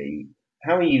hugely.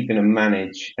 How are you going to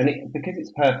manage? And because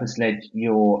it's purpose-led,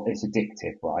 it's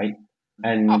addictive, right? Oh,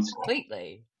 And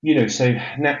completely. so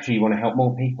naturally you want to help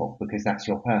more people because that's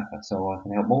your purpose. So I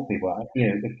can help more people.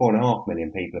 If 4.5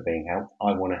 million people are being helped,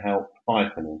 I want to help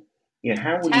 5 million.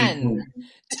 How will you 10.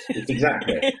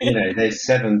 exactly? There's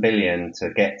 7 billion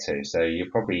to get to, so you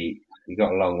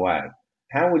got a long way.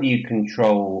 How will you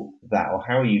control that, or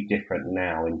how are you different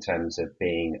now in terms of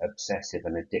being obsessive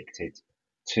and addicted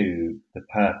to the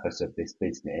purpose of this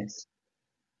business,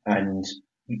 and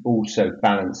also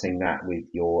balancing that with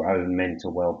your own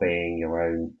mental well-being, your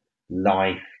own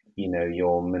life,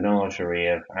 your menagerie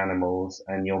of animals,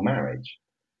 and your marriage?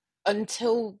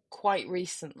 Until quite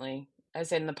recently,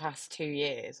 as in the past 2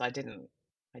 years, I didn't.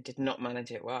 I did not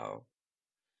manage it well.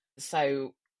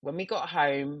 So when we got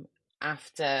home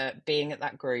after being at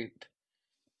that group,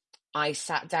 I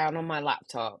sat down on my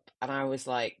laptop and I was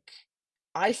like,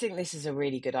 I think this is a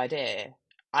really good idea.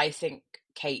 I think,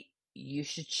 Kate, you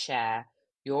should share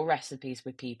your recipes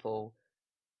with people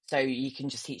so you can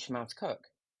just teach them how to cook.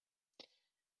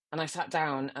 And I sat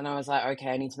down and I was like, okay,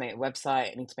 I need to make a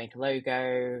website, I need to make a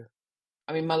logo.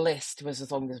 I mean, my list was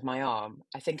as long as my arm.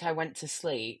 I think I went to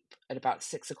sleep at about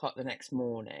 6 o'clock the next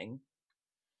morning.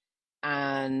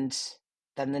 And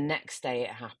then the next day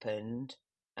it happened.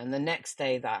 And the next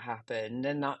day that happened.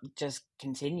 And that just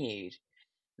continued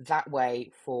that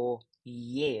way for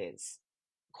years.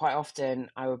 Quite often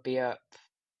I would be up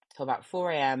till about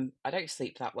 4 a.m. I don't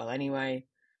sleep that well anyway.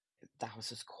 The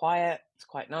house was quiet. It's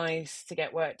quite nice to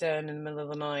get work done in the middle of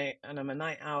the night. And I'm a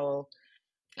night owl.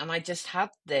 And I just had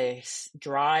this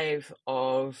drive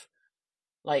of,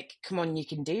 like, come on, you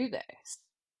can do this.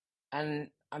 And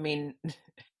I mean,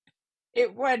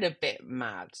 it went a bit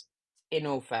mad, in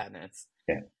all fairness.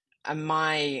 Yeah,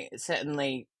 And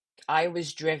certainly, I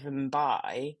was driven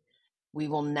by, we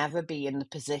will never be in the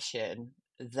position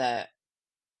that,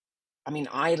 I mean,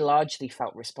 I largely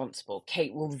felt responsible.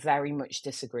 Kate will very much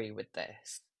disagree with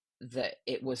this, that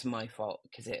it was my fault,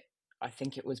 because I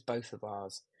think it was both of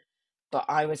ours. But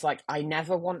I was like, I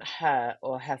never want her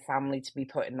or her family to be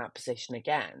put in that position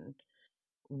again,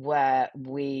 where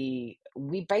we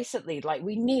basically, like,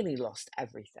 we nearly lost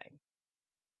everything.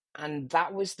 And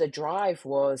that was the drive,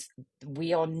 was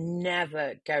we are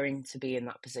never going to be in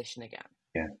that position again.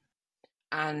 yeah,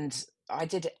 And I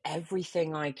did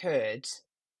everything I could,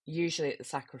 usually at the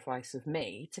sacrifice of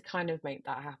me, to kind of make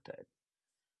that happen.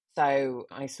 So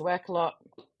I used to work a lot,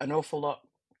 an awful lot,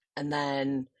 and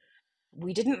then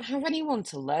we didn't have anyone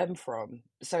to learn from.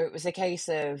 So it was a case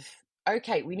of,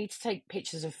 okay, we need to take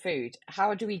pictures of food.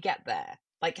 How do we get there?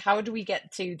 Like, how do we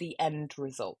get to the end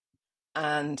result?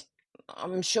 And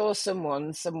I'm sure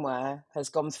someone somewhere has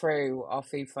gone through our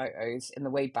food photos in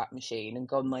the Wayback Machine and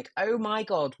gone like, "Oh my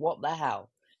God, what the hell?"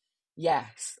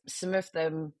 Yes, some of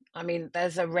them. I mean,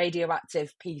 there's a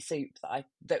radioactive pea soup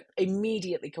that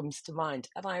immediately comes to mind,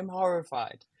 and I'm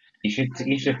horrified. You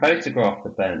should photograph the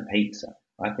burnt pizza.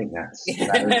 I think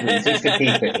just to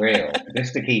keep it real,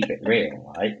 just to keep it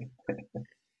real, right?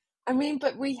 I mean,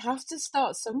 but we have to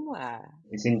start somewhere.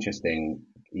 It's interesting,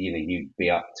 you'd be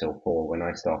up till 4. When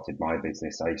I started my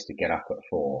business, I used to get up at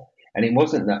 4. And it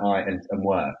wasn't that and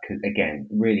work, 'cause again,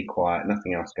 really quiet,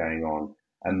 nothing else going on.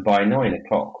 And by 9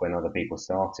 o'clock, when other people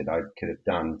started, I could have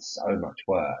done so much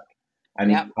work. And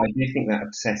Yep. I do think that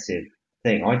obsessive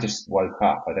thing, I just woke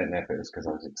up. I don't know if it was because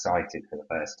I was excited for the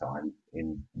first time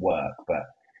in work, but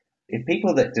if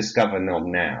people that discover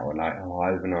Nom now are like, oh,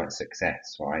 overnight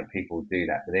success, right? People do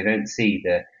that, but they don't see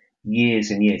the years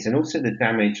and years, and also the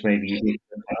damage maybe you did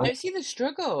to health. Don't see the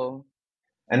struggle.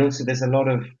 And also, there's a lot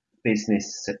of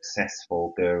business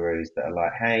successful gurus that are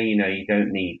like, hey, you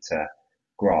don't need to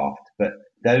graft, but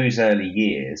those early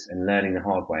years and learning the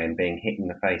hard way and being hit in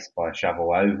the face by a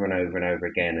shovel over and over and over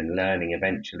again and learning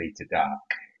eventually to duck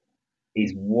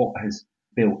is what has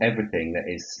built everything that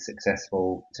is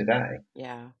successful today.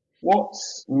 Yeah.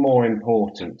 What's more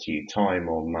important to you, time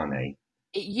or money?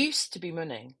 It used to be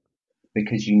money.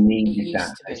 Because you It needed that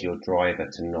used to as be your driver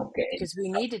to not get into because we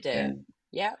trouble needed it. again.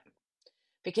 Yep.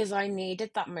 Because I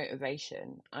needed that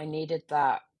motivation. I needed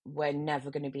that we're never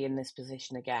going to be in this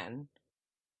position again.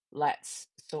 Let's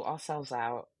sort ourselves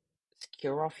out,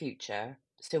 secure our future,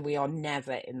 so we are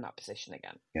never in that position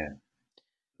again. Yeah,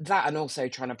 That and also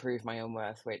trying to prove my own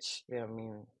worth, which, I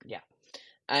mean, yeah.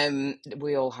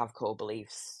 We all have core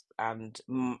beliefs, and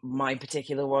my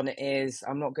particular one is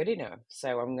I'm not good enough,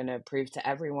 so I'm going to prove to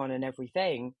everyone and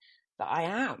everything that I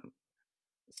am.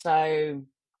 So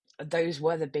those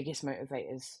were the biggest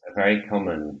motivators. a very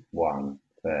common one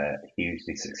for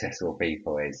hugely successful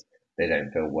people is they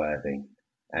don't feel worthy.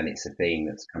 And it's a theme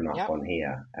that's come up Yep, on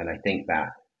here. And I think that,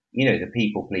 the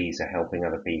people pleaser helping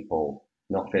other people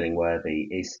not feeling worthy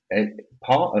is a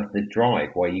part of the drive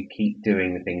why you keep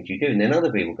doing the things you do. And then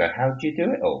other people go, how do you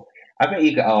do it all? I bet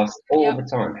you get asked all yep, the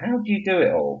time, how do you do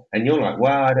it all? And you're like,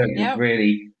 well, I don't yep,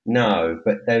 really know.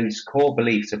 But those core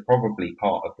beliefs are probably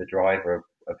part of the driver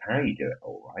of how you do it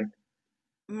all, right?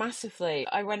 massively.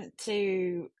 I went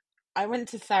to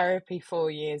therapy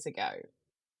 4 years ago.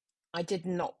 I did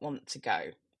not want to go.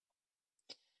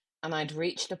 And I'd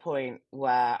reached a point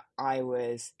where I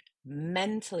was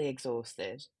mentally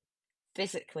exhausted,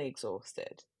 physically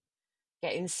exhausted,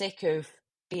 getting sick of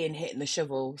being hit in the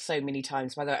shovel so many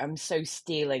times. By the way, I'm so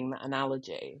stealing that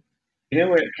analogy. You know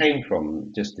where it came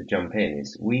from, just to jump in,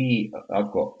 is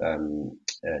I've got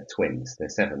twins, they're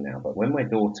 7 now, but when my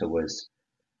daughter was,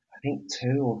 I think,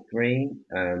 2 or 3,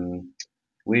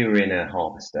 we were in a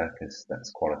harvester because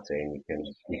that's quality and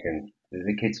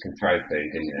the kids can throw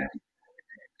food in there.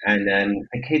 And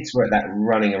the kids were at that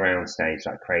running around stage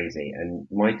like crazy. And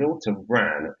my daughter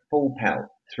ran at full pelt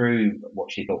through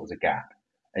what she thought was a gap.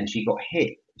 And she got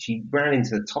hit. She ran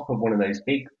into the top of one of those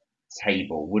big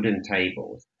wooden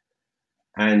tables,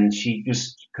 and she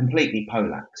just completely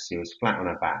polaxed. She was flat on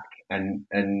her back, and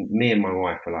me and my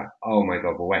wife were like, "Oh my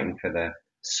god, we're waiting for the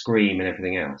scream and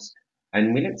everything else."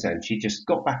 And we looked at her, and she just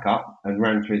got back up and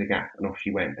ran through the gap, and off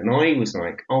she went. And I was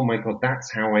like, "Oh my god,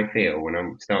 that's how I feel when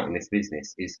I'm starting this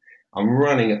business. Is I'm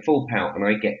running at full pelt and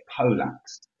I get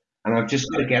polaxed, and I've just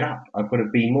got to get up. I've got to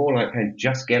be more like her,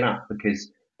 just get up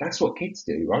because." That's what kids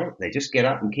do, right? They just get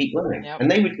up and keep running. Yep.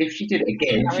 And they would, if she did it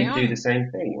again, Carry she'd do the on.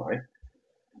 same thing, right?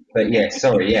 But yeah,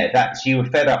 sorry, yeah, that's you were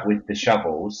fed up with the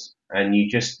shovels and you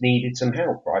just needed some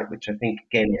help, right? Which I think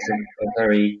again is a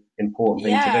very important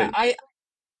thing to Yeah, do. I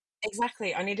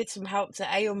exactly. I needed some help to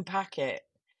A, unpack it,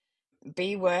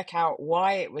 B, work out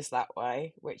why it was that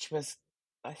way, which was,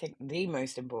 I think, the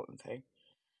most important thing.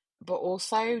 But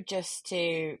also just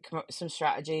to come up with some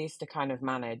strategies to kind of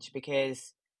manage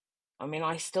because I mean,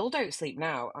 I still don't sleep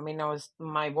now. I mean,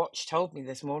 my watch told me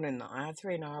this morning that I had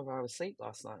 3.5 hours sleep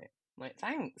last night. I'm like,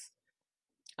 thanks.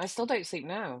 I still don't sleep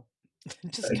now. I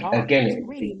just can't. Again, It's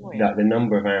really annoying. like the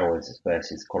number of hours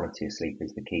versus quality of sleep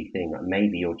is the key thing. Like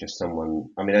maybe you're just someone.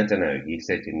 I mean, I don't know. You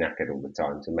said you're knackered all the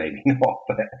time, so maybe not.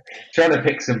 But trying to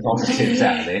pick some positives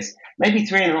out of this. Maybe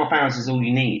 3.5 hours is all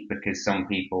you need because some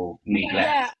people need less.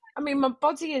 Yeah, I mean, my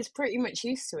body is pretty much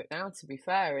used to it now, to be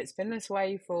fair. It's been this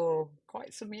way for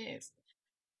quite some years.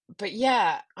 But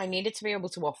yeah, I needed to be able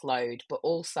to offload, but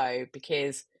also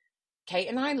because Kate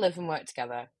and I live and work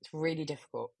together, it's really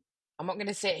difficult. I'm not going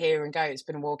to sit here and go, it's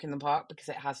been a walk in the park because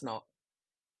it has not.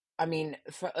 I mean,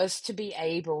 for us to be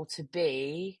able to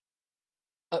be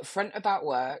upfront about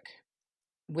work,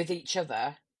 with each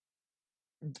other,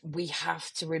 we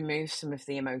have to remove some of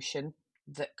the emotion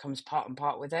that comes part and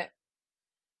part with it.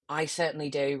 I certainly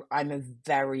do. I'm a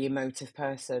very emotive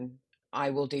person. I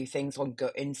will do things on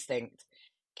gut instinct.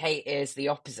 Kate is the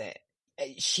opposite.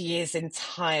 She is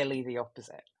entirely the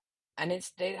opposite. And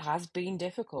it has been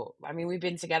difficult. I mean, we've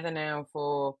been together now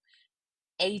for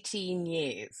 18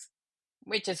 years,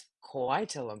 which is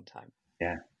quite a long time.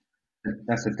 Yeah.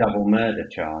 That's a double murder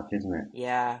charge, isn't it?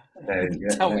 Yeah. So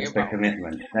Tell me that's the about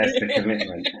commitment. That's the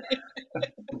commitment.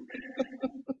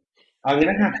 I'm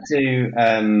going to have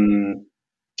to.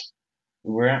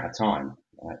 We're out of time,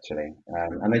 actually,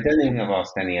 and I don't think I've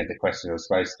asked any of the questions I was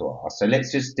supposed to ask. So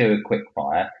let's just do a quick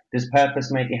fire. Does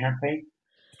purpose make you happy?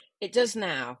 It does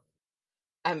now.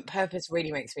 Purpose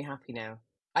really makes me happy now.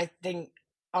 I think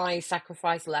I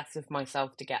sacrifice less of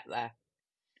myself to get there.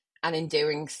 And in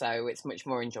doing so, it's much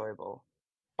more enjoyable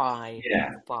by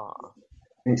Yeah. far.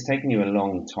 It's taken you a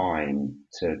long time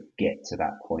to get to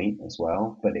that point as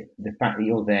well, but the fact that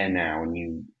you're there now and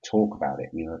you talk about it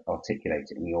and you articulate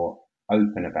it and you're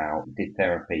open about did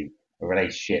therapy, a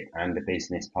relationship and a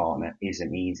business partner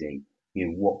isn't easy.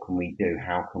 What can we do?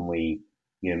 How can we,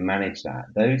 manage that?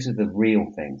 Those are the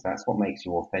real things. That's what makes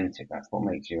you authentic. That's what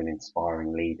makes you an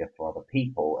inspiring leader for other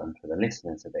people and for the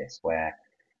listeners of this, where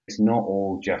it's not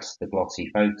all just the glossy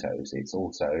photos. It's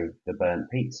also the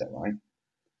burnt pizza, right?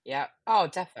 Yeah. Oh,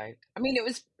 defo. I mean,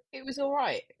 it was all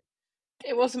right.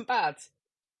 It wasn't bad.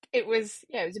 It was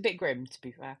a bit grim, to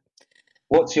be fair.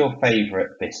 What's your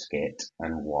favourite biscuit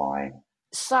and why?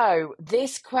 So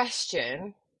this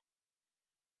question,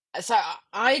 so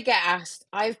I've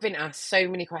been asked so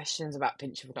many questions about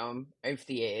pinch of gum over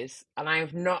the years, and I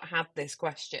have not had this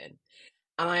question,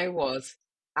 and I was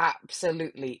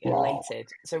absolutely Wow. elated.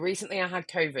 So recently I had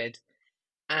COVID,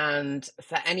 and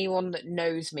for anyone that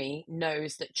knows me,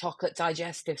 knows that chocolate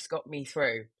digestives got me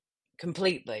through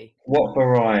completely. What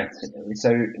variety?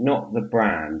 So not the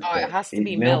brand, Oh, it but has to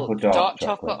be milk or milk. dark Dark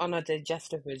chocolate chocolate? on a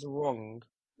digestive is wrong.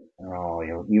 Oh,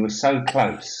 you were so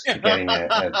close to getting a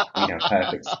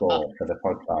perfect score for the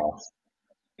podcast.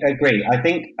 I agree. I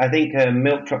think a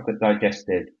milk chocolate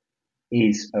digestive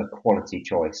is a quality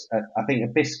choice. I think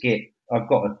a biscuit. I've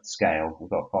got a scale. I've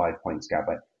got a 5 point scale,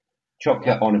 but chocolate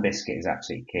Yep, on a biscuit is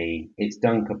actually key. It's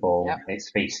dunkable, yep,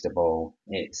 it's feastable,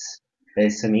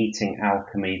 there's some eating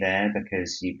alchemy there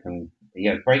because you can,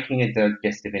 breaking a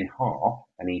digestive in half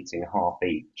and eating half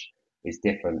each is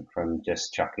different from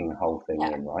just chucking the whole thing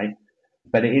yeah. in, right?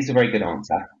 But it is a very good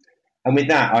answer. And with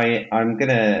that, I'm going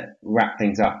to wrap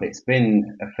things up. It's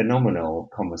been a phenomenal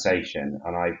conversation,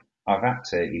 and I've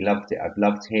absolutely loved it. I've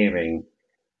loved hearing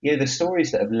the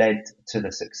stories that have led to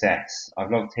the success.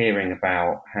 I've loved hearing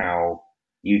about how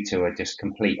you two are just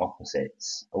complete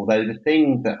opposites. Although the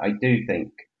thing that I do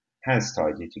think has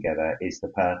tied you together is the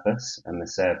purpose and the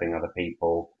serving other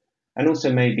people. And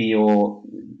also maybe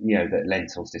that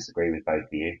lentils disagree with both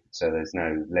of you. So there's no I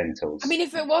mean, lentils.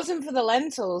 if it wasn't for the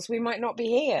lentils, we might not be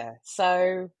here.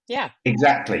 So, yeah.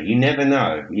 Exactly. You never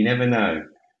know. You never know.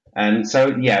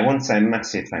 So yeah, I want to say a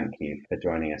massive thank you for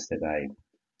joining us today.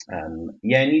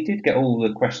 Yeah, and you did get all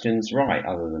the questions right,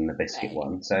 other than the biscuit Hey.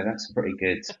 one. So that's a pretty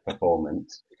good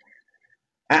performance.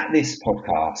 At this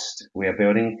podcast, we are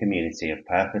building a community of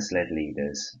purpose-led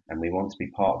leaders, and we want to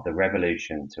be part of the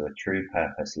revolution to a true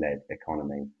purpose-led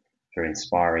economy through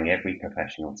inspiring every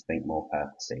professional to think more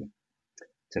purposely.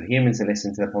 To the humans that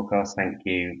listen to the podcast, thank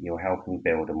you. You're helping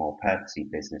build a more purposey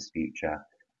business future.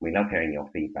 We love hearing your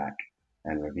feedback,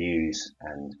 and reviews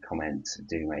and comments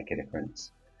do make a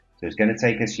difference. So it's going to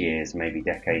take us years, maybe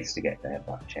decades to get there,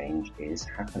 but change is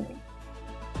happening.